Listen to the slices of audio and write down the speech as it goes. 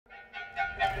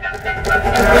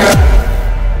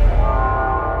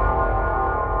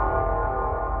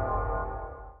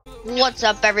What's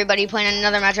up, everybody? Playing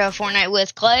another match of Fortnite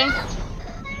with Clay.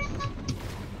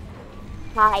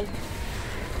 Hi.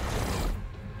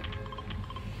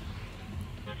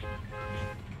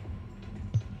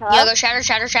 Hello? Yo, go shatter,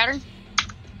 shatter, shatter.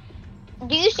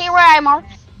 Do you see where I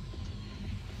marked?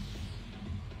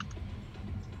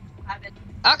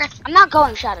 Okay. I'm not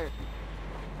going shattered.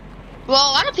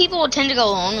 Well, a lot of people tend to go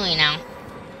lonely now.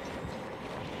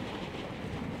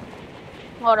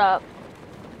 Hold up.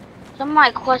 Some of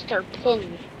my quests are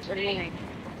pins.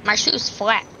 My shoe's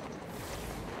flat.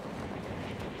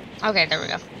 Okay, there we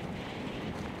go.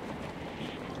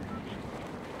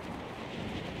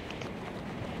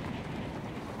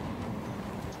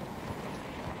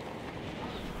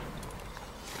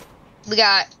 We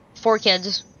got 4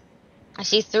 kids. I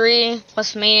see 3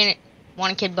 plus me and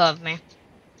 1 kid above me.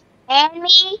 And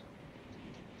me?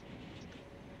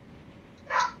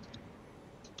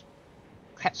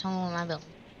 Crap, someone in my building.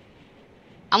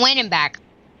 I'm waiting back.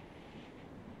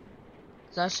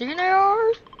 Is that see an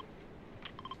AR?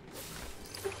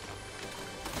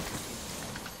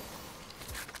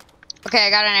 Okay, I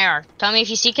got an AR. Tell me if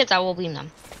you see kids, I will beam them.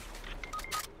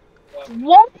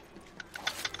 What?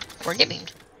 Or get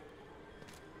beamed.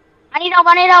 I need help,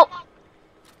 I need help.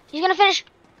 He's gonna finish.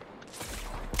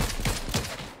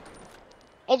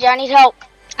 Hey, John, I need help.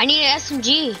 I need an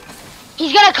SMG.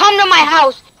 He's gonna come to my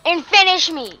house and finish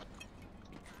me.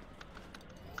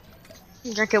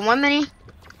 I'm drinking 1 mini,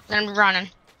 then I'm running.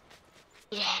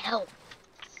 Yeah, help.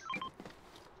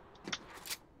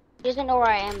 He doesn't know where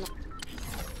I am.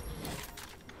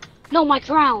 No, my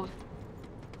crown.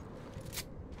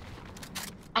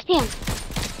 I see him.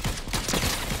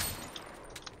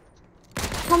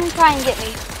 Come and try and get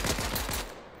me.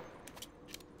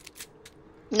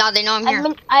 No, they know I'm here.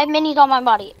 I have minis on my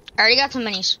body. I already got some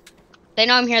minis. They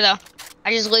know I'm here though.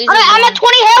 I just lasered I'm them. at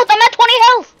 20 health. I'm at 20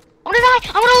 health. I'm gonna die.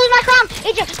 I'm gonna lose my crown.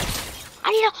 I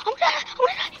need help. I'm gonna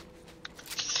die.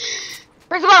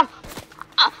 Break the bottom.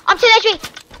 I'm 10 HP.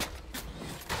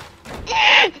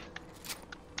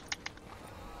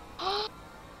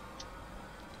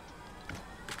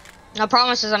 No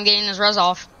promises I'm getting this res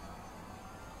off.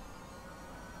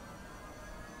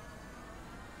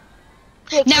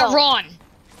 Now run!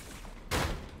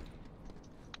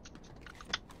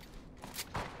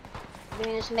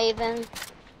 Doing this Maven.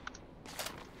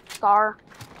 Scar.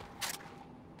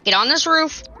 Get on this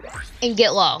roof and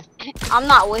get low. I'm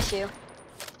not with you.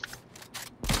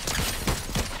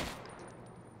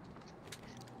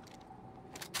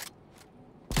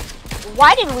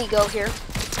 Why did we go here?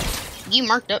 You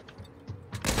marked it.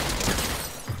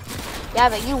 Yeah,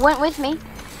 but you went with me.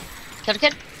 Killed a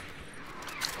kid.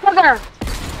 Look at her.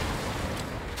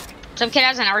 Some kid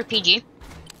has an RPG.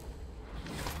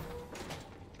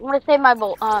 I'm gonna save my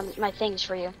my things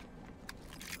for you.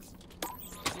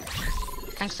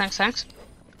 Thanks, thanks, thanks.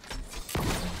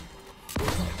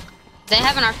 They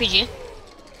have an RPG.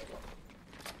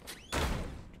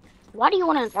 Why do you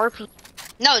want an RPG?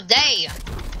 No, they.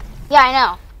 Yeah, I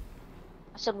know.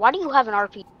 I said, why do you have an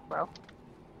RPG, bro?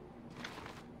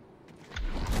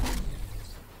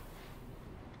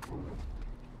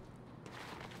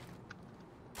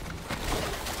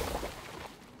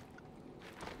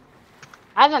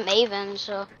 I have a Maven,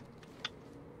 so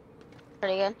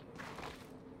pretty good.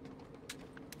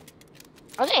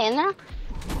 Are they in there?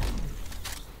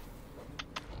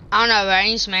 I don't know, but I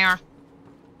need some AR.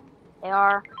 They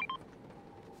are.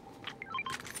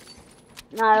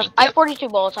 No, I have 42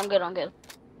 bullets. I'm good. I'm good.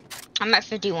 I'm at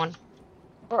 51.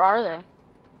 Where are they?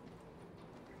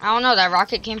 I don't know. That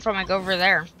rocket came from like over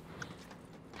there.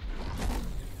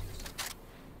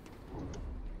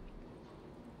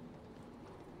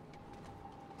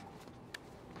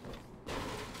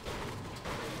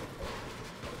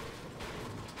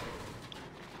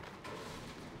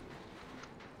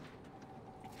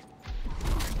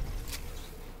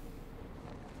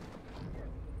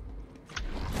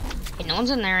 Okay, no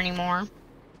one's in there anymore.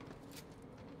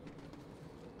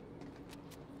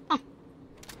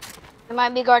 They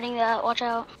might be guarding that. Watch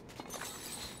out.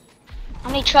 How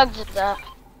many chugs is that?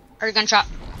 Or gunshot.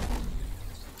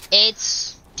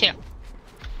 It's 2.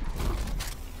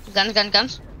 Guns, guns,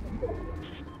 guns.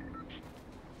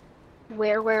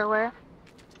 Where?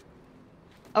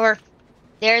 Over.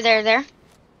 There.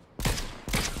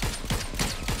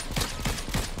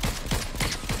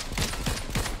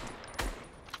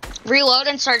 Reload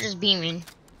and start just beaming.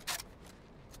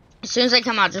 As soon as they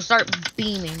come out, just start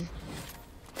beaming.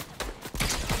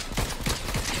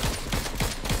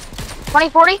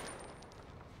 2040?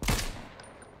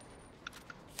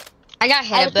 I got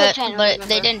hit a bit, but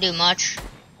they didn't do much.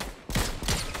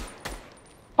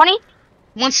 20?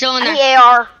 One's still in I there. need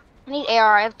AR. I need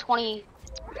AR. I have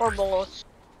 24 bullets.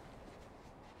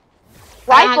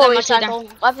 I don't have Rifle that much either.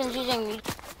 recycle. Weapons using me.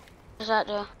 What does that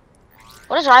do?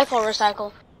 What is rifle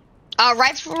recycle?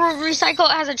 Rifle recycle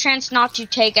has a chance not to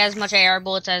take as much AR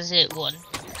bullets as it would.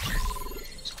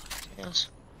 Yes. Is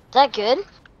that good?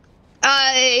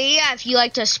 Yeah, if you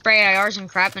like to spray ARs and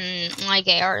crap and like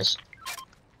ARs.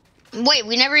 Wait,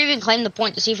 we never even claimed the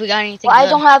point to see if we got anything Well, I good.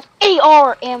 don't have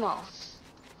AR ammo.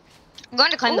 I'm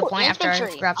going to claim the Ooh, point after I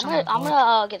infantry. grab I'm something.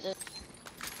 gonna get this.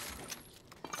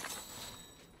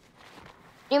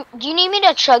 Do you need me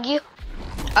to chug you?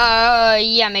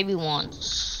 Yeah, maybe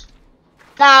once.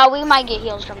 Nah, we might get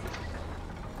heals from.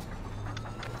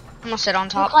 I'm gonna sit on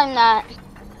You top. claim that.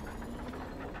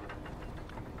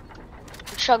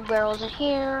 Chug barrels in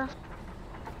here.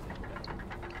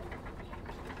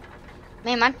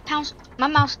 Man, my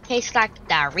mouse tastes like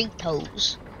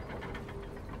Doritos.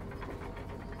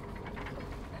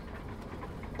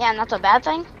 Yeah, and that's a bad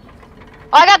thing.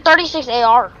 Oh, I got 36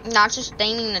 AR. Not just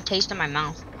staining the taste of my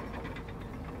mouth.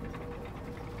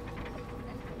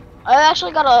 I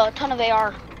actually got a ton of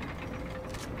AR.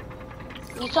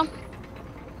 Need some?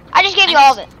 I just gave you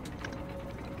all of it.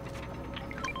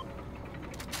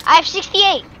 I have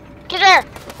 68. Get there.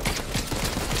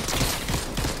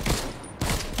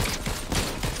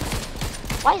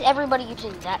 Why is everybody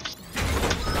using that?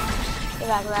 Get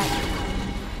back, get back.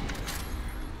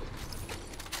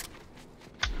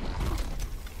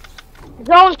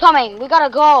 Drone's coming. We gotta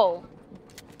go.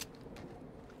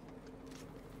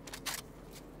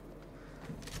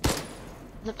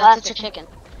 That's a chicken.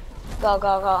 Go,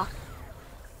 go, go.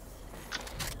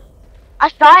 I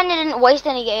shot and it didn't waste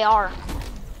any AR.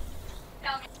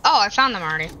 Oh, I found them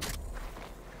already.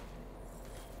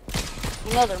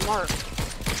 You know they're marked.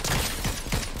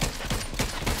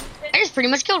 I just pretty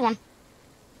much killed one.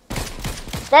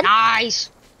 That Nice.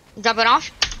 Drop it off.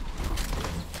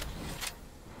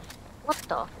 what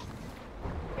the?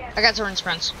 I got Zoran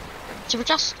sprints. Super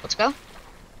chest. Let's go.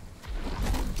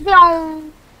 No.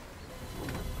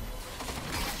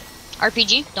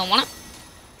 RPG. Don't want it.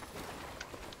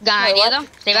 Got an Wait, idea what?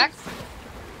 though. Stay back.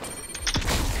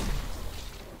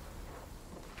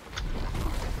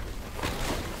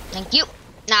 Thank you.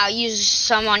 Now use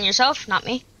some on yourself, not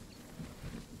me.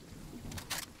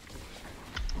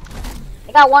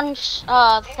 I got one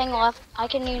thing left. I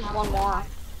can use one more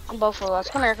on both of us.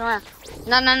 Come here, come here.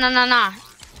 No, no, no, no, no.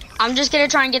 I'm just gonna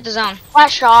try and get the zone.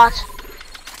 Last shot.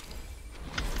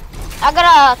 I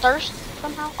got a thirst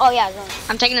somehow. Oh yeah, zone.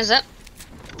 I'm taking a zip.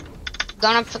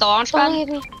 Going up for the launch Don't pad. leave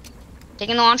me.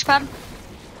 Taking the launch pad.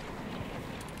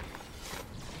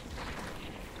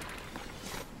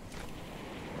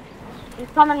 I'm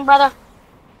coming, brother.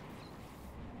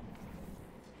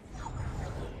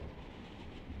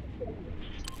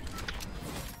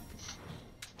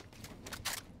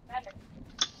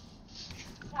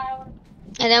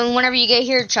 And then whenever you get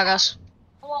here, chug us.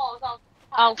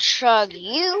 I'll chug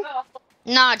you.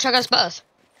 Nah, chug us both.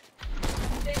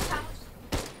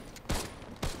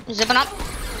 Zipping up.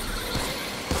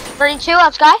 32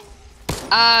 up sky.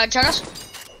 Chug us.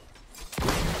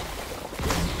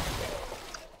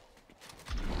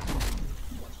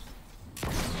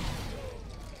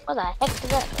 What the heck is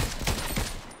that?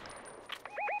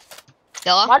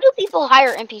 Yellow. Why do people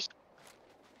hire NPCs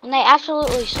when they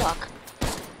absolutely suck?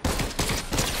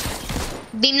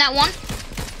 Beam that one.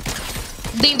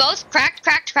 Beam both. Cracked,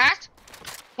 cracked, cracked. You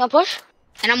wanna push?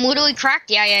 And I'm literally cracked.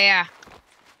 Yeah, yeah, yeah.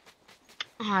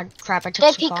 Oh, crap. I took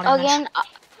They some peek fall damage. again.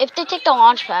 If they take the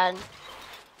launch pad.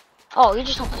 Oh, you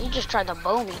just tried to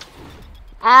bow me.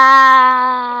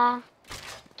 Ah.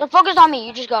 They're focused on me.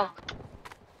 You just go.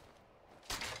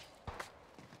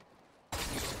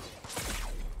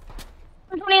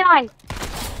 $129.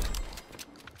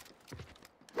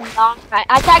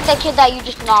 I tagged that kid that you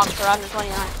just knocked for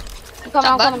 129. I'm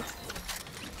coming, I'm coming.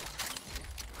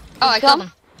 Oh, I killed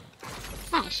him.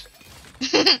 Nice. I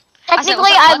said, Technically,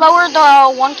 what's I up, bud? lowered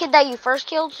the one kid that you first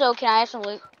killed, so can I have some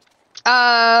loot?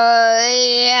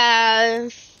 Yeah.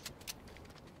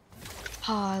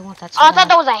 Oh, I want that so Oh, I thought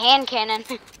bad. that was a hand cannon.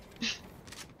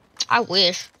 I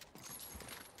wish.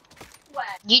 What?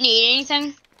 You need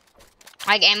anything?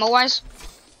 Like ammo-wise?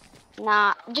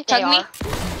 Nah, just Tug AR. me?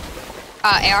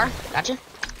 AR. Gotcha.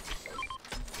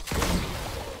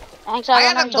 Thanks,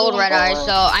 I got a gold red eye,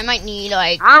 so I might need,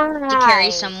 like, to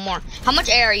carry some more. How much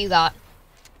AR you got?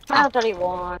 I have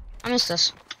 31. I missed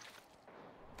this.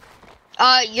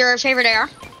 Your favorite AR?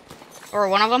 Or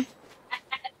one of them?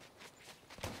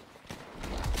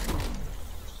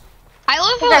 I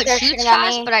love how it shoots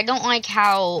fast, but I don't like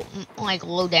how, like,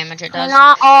 low damage it does.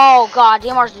 Oh, God,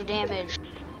 DMRs do damage.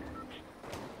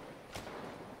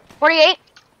 48.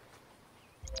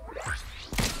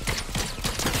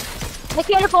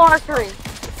 Mechanical archery.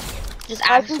 Just I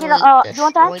can absolutely get a, do you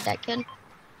want that? destroyed that kid.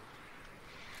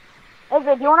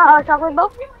 Hey, do you want a chocolate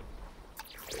bow?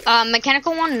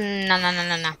 Mechanical one?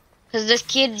 No. Cause this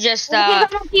kid just, Kid's coming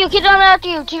after you, kid's coming after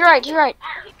you. To your right, to your right.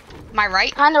 my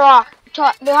right? Behind the rock.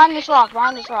 Behind this rock,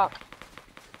 behind this rock.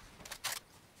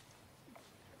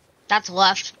 That's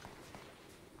left.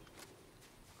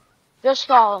 Just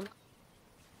follow him.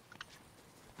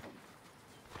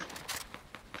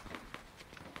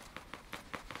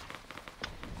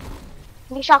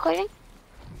 You chocolating?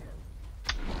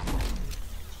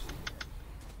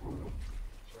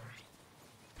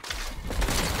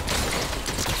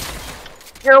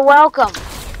 You're welcome.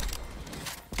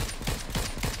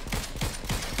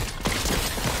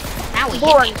 Now we hit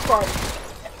Boring me. story.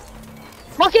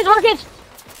 More kids, more kids.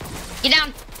 Get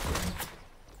down.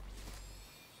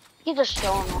 He's just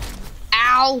showing them.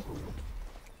 Ow.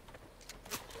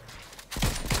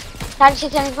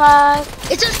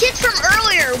 9675. It's those kids from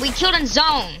earlier we killed in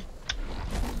zone.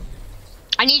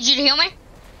 I need you to heal me.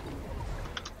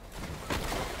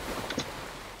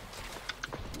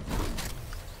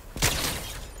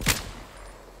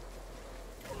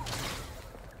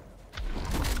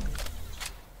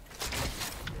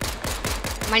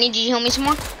 I need you to heal me some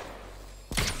more.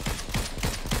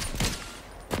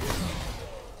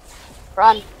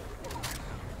 Run.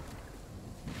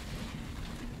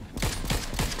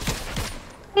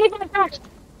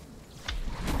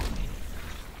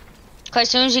 Cause as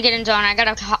soon as you get in zone, I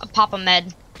gotta pop a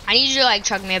med. I need you to like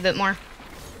chug me a bit more.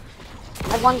 I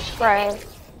have one spray.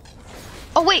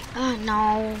 Oh wait,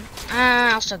 no.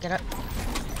 I'll still get it.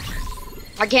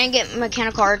 I can't get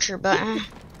mechanical archer, but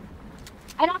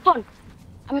I knocked one.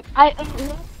 I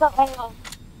missed the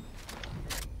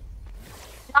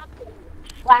not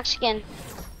black skin.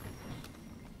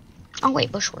 oh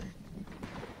wait, bushward.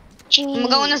 Jeez. I'm gonna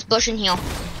go in this bush and heal.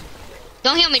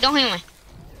 Don't heal me, don't heal me.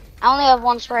 I only have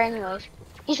one spray anyways.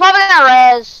 He's probably gonna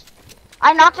res.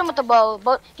 I knocked him with the bow.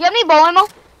 But do you have any bow ammo?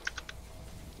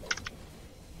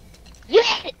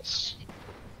 Yes!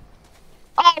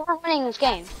 Oh, we're winning this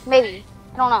game. Maybe.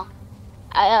 I don't know.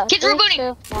 Kids three, rebooting.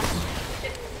 2, 1.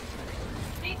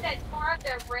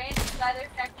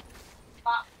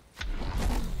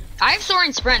 I have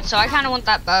soaring sprint, so I kinda want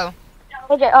that bow.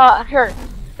 Okay, here.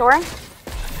 Soaring?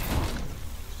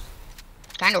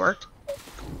 Kinda worked.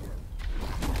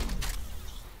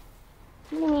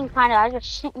 What do you mean kinda? I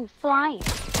just sent him flying.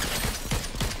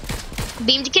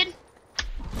 Beamed kid?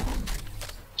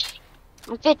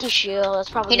 I'm 50 shield, that's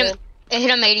probably Hit good. him. It hit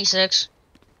him 86.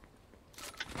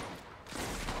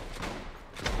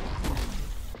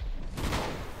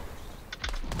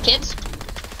 Kids?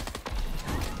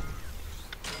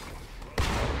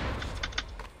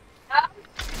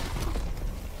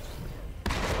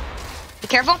 Be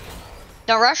careful.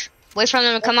 Don't rush. Wait for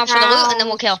them to come up for the loot, and then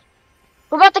we'll kill.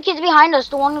 What about the kids behind us?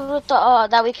 The one with the,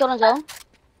 that we killed in zone?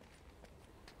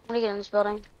 Let me get in this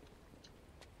building.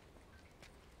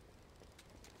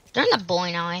 They're in the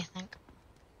bowling alley, I think.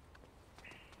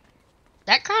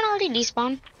 That crown already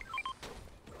despawned.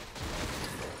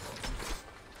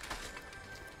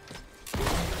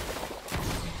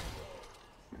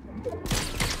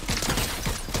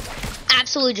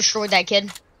 Absolutely destroyed that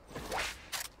kid.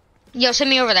 Yo, send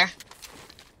me over there.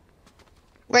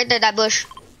 Right there, that bush.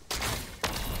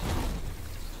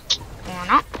 Or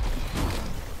not.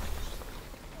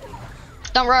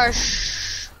 Don't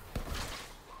rush.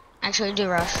 Actually, do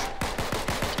rush.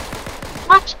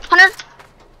 What? 100?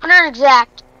 100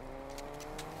 exact.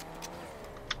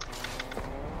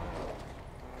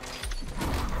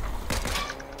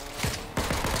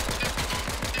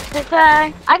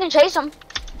 Okay. I can chase him.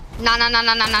 No. I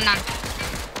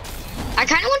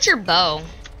kind of want your bow.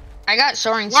 I got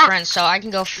soaring sprint, so I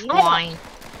can go flying.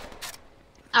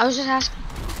 I was just asking.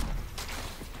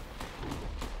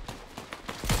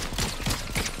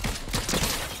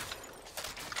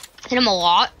 Hit him a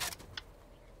lot.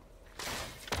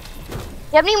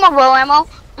 You have any more bow ammo?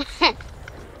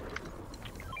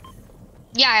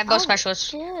 Yeah, I have bow specialists.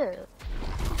 Dude.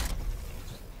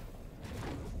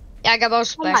 Yeah, I got bow Oh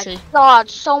specially. my god,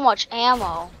 so much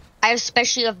ammo. I have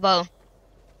specially of bow.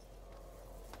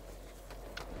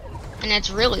 And it's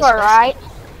really You're special. right.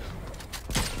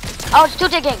 Oh, it's two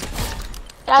digging.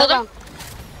 Get out of Killed the zone.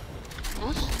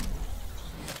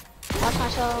 Yes. Watch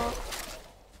myself.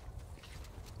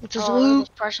 Which is Oh, loot. this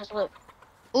precious loot.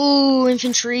 Ooh,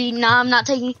 infantry. Nah, I'm not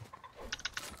taking.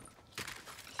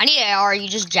 I need an AR. You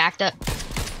just jacked it.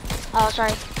 Oh,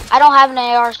 sorry. I don't have an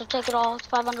AR, so take it all. It's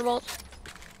 500 volts.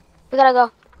 We gotta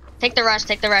go. Take the rest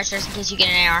just in case you get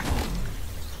an AR.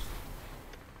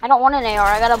 I don't want an AR.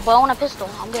 I got a bow and a pistol.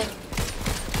 I'm good.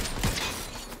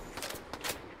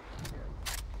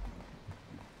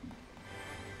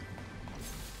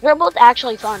 They're both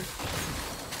actually fun.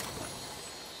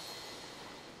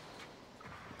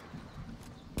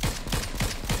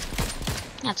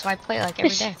 That's why I play like every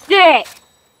day. Sick.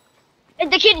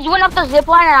 The kid went up the zip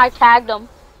line and I tagged him.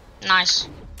 Nice.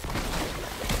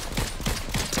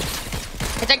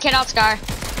 Hit that kid out, Sky.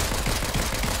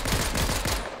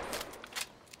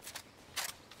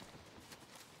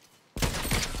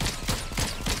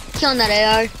 Killing that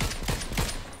AR.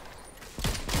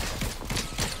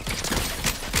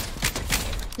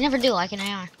 You never do like an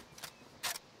AR.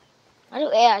 I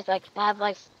do AI. Like I have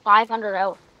like 500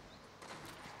 health.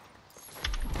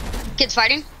 Kids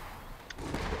fighting.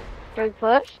 3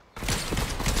 push.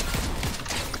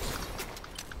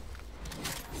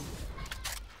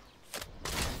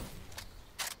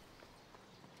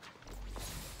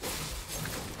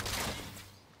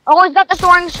 Oh, he's got the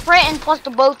soaring sprint and plus the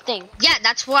bow thing. Yeah,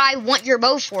 that's what I want your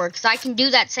bow for, because I can do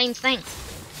that same thing.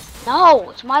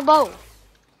 No, it's my bow.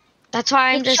 That's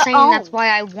why I'm Get just your saying own. that's why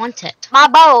I want it. My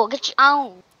bow. Get your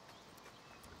own.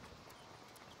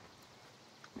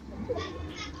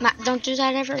 Don't do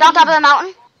that ever It's on top of the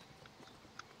mountain.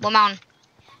 What mountain?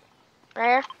 Right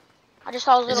here. I just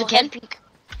saw his Is little it kid? head peek.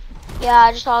 Yeah,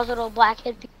 I just saw his little black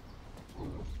head peek.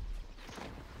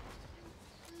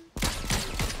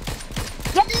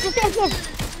 Yes, it's the same kid.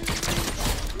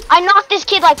 I knocked this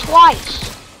kid like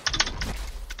twice.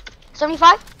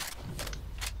 75?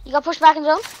 You got pushed back in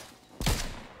zone?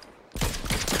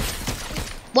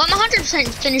 Well, I'm 100%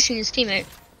 finishing his teammate.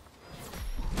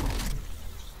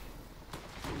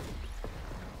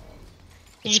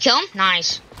 Did you kill him?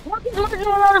 Nice. More kids, more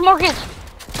kids.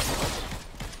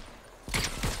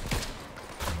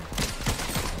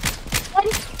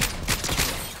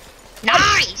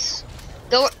 Nice!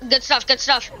 Go, good stuff, good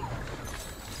stuff.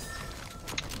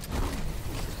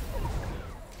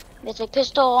 It's a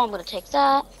pistol, I'm gonna take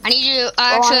that. I need you,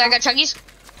 actually, I got chuggies.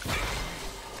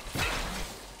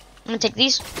 I'm gonna take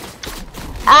these.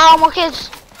 Ow, more kids.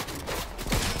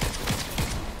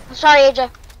 I'm sorry,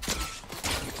 AJ.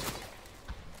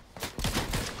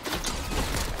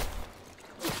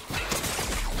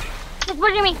 He's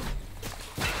pushing me.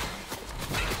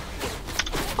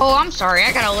 Oh, I'm sorry,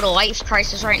 I got a little life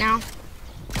crisis right now.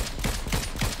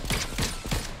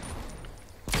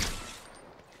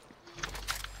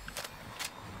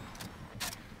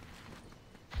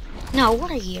 No,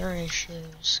 what are your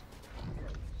issues?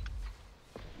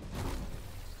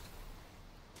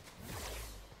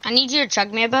 I need you to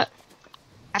chug me a bit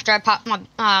after I pop my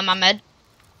my med.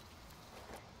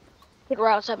 I think we're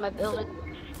outside my building.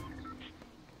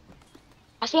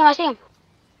 I see him, I see him.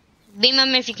 Beam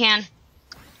him if you can.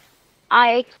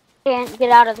 I can't get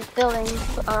out of this building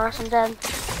or else I'm dead.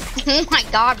 Oh my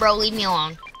god, bro, leave me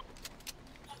alone.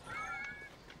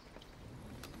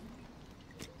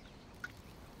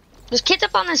 There's kids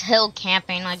up on this hill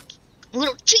camping like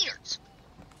little cheaters.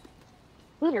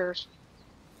 Leaders.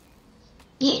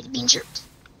 Yeah, bean shirts.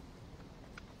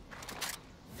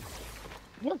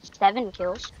 You have 7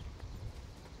 kills.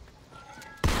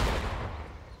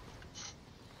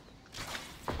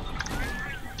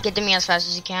 Get to me as fast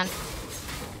as you can.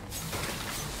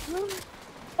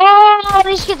 Oh,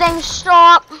 these kids ain't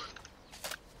stop.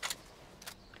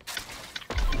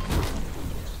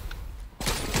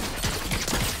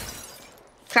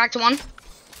 Cracked one.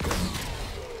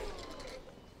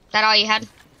 That all you had?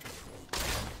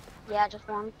 Yeah, just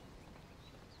one.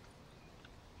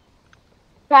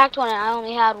 Cracked one and I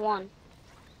only had one.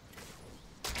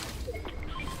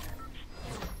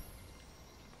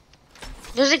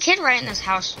 There's a kid right in this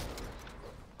house.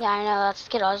 Yeah, I know, that's the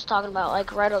kid I was talking about,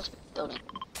 like right out the building.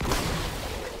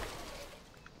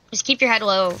 Just keep your head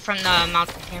low from the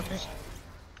mountain campers.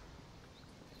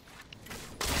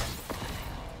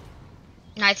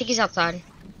 No, I think he's outside.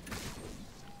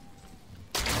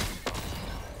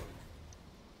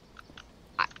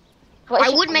 I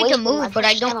would make a move, but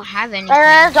I don't have anything.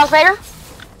 There, Darth Vader.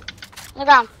 On the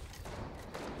ground.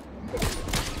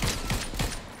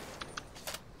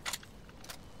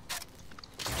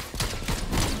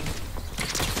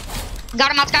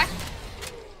 Got him out, Sky.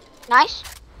 Nice.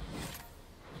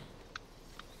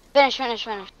 Finish.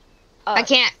 I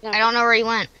can't. I don't know where he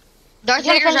went. Darth He's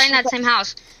gonna Vader's right in finish that same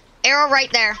house. Arrow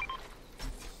right there.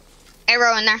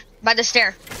 Arrow in there, by the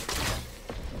stair.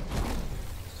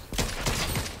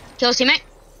 Kill his teammate.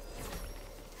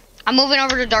 I'm moving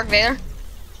over to Darth Vader.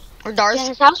 Or Darth. In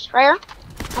his house, right here.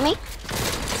 On me.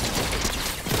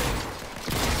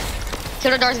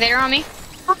 Kill a Darth Vader on me.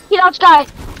 Get out, Sky.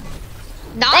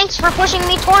 Knocked. Thanks for pushing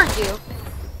me towards you.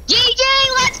 GG,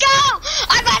 let's go!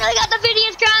 I finally got the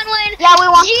 50th crown win. Yeah, we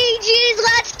won. GG's,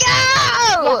 let's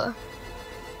go!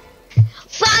 Yeah.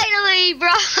 Finally, bro.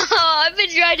 I've been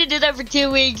trying to do that for 2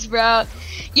 weeks, bro.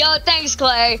 Yo, thanks,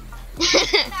 Clay.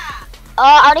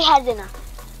 I already had dinner.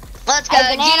 Let's go. I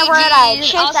had banana bread, I had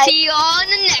GG's. chips, I'll see you all in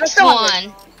the next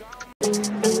one.